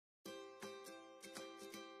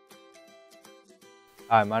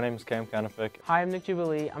Hi, my name is Cam Kennefic. Hi, I'm Nick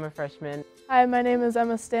Jubilee. I'm a freshman. Hi, my name is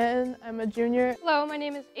Emma Stanton. I'm a junior. Hello, my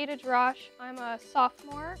name is Ada Jarash. I'm a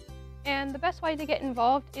sophomore. And the best way to get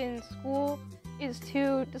involved in school is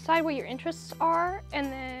to decide what your interests are and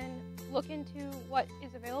then look into what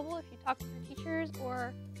is available if you talk to your teachers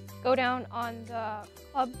or go down on the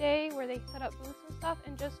club day where they set up booths and stuff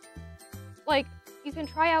and just you can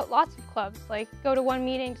try out lots of clubs, go to one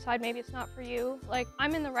meeting, decide maybe it's not for you.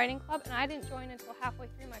 I'm in the writing club and I didn't join until halfway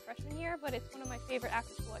through my freshman year, but it's one of my favorite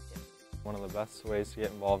after-school activities. One of the best ways to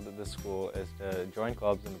get involved at this school is to join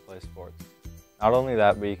clubs and to play sports. Not only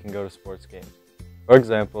that, but you can go to sports games. For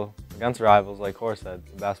example, against rivals like Horsehead,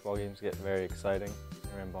 the basketball games get very exciting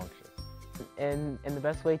and rambunctious. And the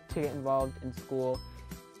best way to get involved in school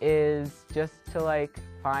is just to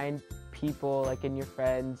find people in your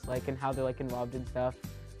friends and how they're involved in stuff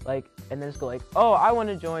and then just go oh, I want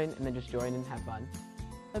to join, and then just join and have fun.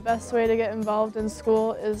 The best way to get involved in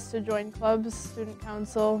school is to join clubs, student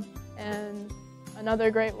council, and another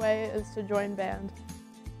great way is to join band.